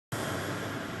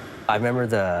I remember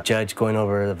the judge going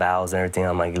over the vows and everything.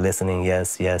 I'm like listening,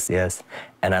 yes, yes, yes.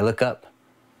 And I look up,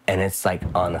 and it's like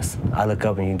on us. I look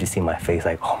up and you just see my face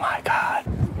like, oh my God.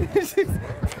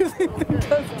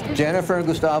 Jennifer and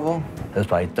Gustavo. It was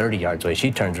probably 30 yards away.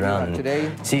 She turns around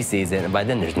and she sees it, and by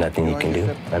then there's nothing you can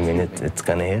do. I mean, it's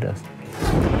gonna hit us.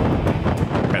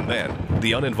 And then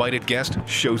the uninvited guest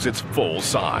shows its full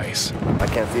size. I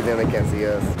can't see them, they can't see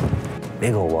us.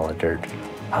 Big old wall of dirt,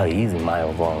 probably easily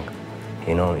miles long.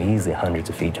 You know, easily hundreds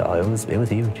of feet tall. It was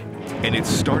huge. And it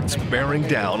starts bearing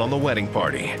down on the wedding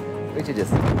party. We should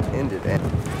just end it and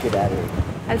get out of here.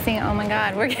 I was thinking, oh my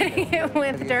God, we're getting hit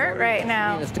with dirt right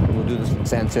now. We'll do the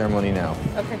sand ceremony now.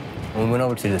 Okay. When we went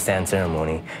over to the sand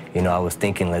ceremony, you know, I was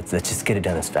thinking, let's just get it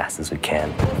done as fast as we can.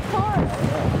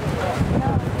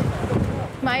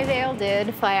 My veil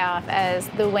did fly off as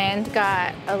the wind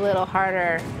got a little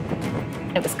harder.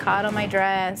 It was caught on my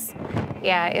dress.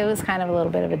 Yeah, it was kind of a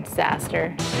little bit of a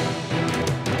disaster.